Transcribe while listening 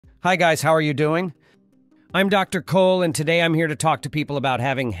Hi guys, how are you doing? I'm Dr. Cole, and today I'm here to talk to people about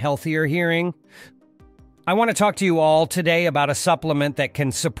having healthier hearing. I want to talk to you all today about a supplement that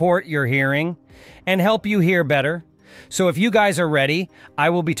can support your hearing and help you hear better. So if you guys are ready, I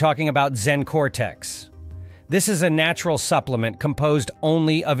will be talking about ZenCortex. This is a natural supplement composed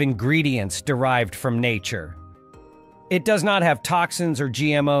only of ingredients derived from nature. It does not have toxins or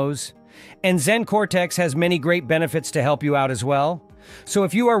GMOs, and ZenCortex has many great benefits to help you out as well. So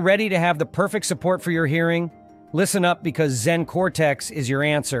if you are ready to have the perfect support for your hearing, listen up because ZenCortex is your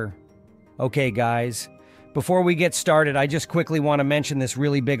answer. Okay guys, before we get started, I just quickly want to mention this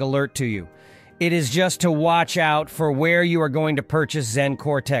really big alert to you. It is just to watch out for where you are going to purchase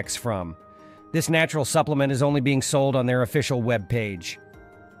ZenCortex from. This natural supplement is only being sold on their official webpage.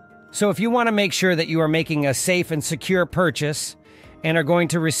 So if you want to make sure that you are making a safe and secure purchase and are going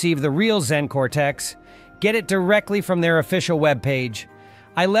to receive the real ZenCortex, get it directly from their official webpage.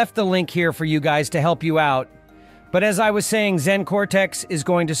 I left the link here for you guys to help you out. But as I was saying, ZenCortex is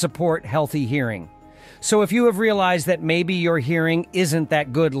going to support healthy hearing. So if you have realized that maybe your hearing isn't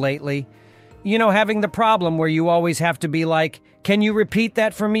that good lately, having the problem where you always have to be like, "Can you repeat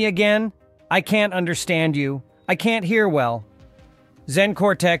that for me again? I can't understand you. I can't hear well."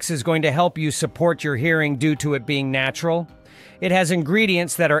 ZenCortex is going to help you support your hearing due to it being natural. It has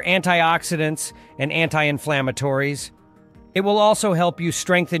ingredients that are antioxidants and anti-inflammatories. It will also help you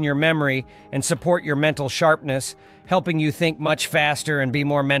strengthen your memory and support your mental sharpness, helping you think much faster and be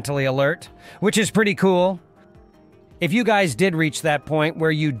more mentally alert, which is pretty cool. If you guys did reach that point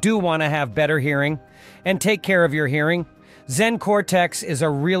where you do want to have better hearing and take care of your hearing, ZenCortex is a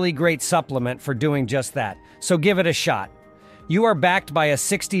really great supplement for doing just that, so give it a shot. You are backed by a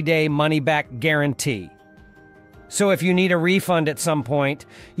 60-day money-back guarantee. So if you need a refund at some point,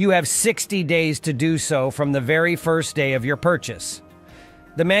 you have 60 days to do so from the very first day of your purchase.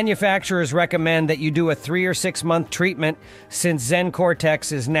 The manufacturers recommend that you do a 3 or 6 month treatment since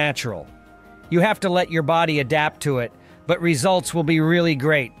ZenCortex is natural. You have to let your body adapt to it, but results will be really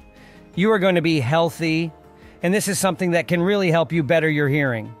great. You are going to be healthy, and this is something that can really help you better your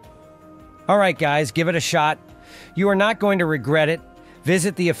hearing. Alright guys, give it a shot. You are not going to regret it.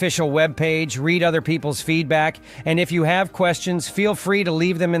 Visit the official webpage, read other people's feedback, and if you have questions, feel free to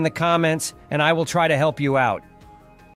leave them in the comments, and I will try to help you out.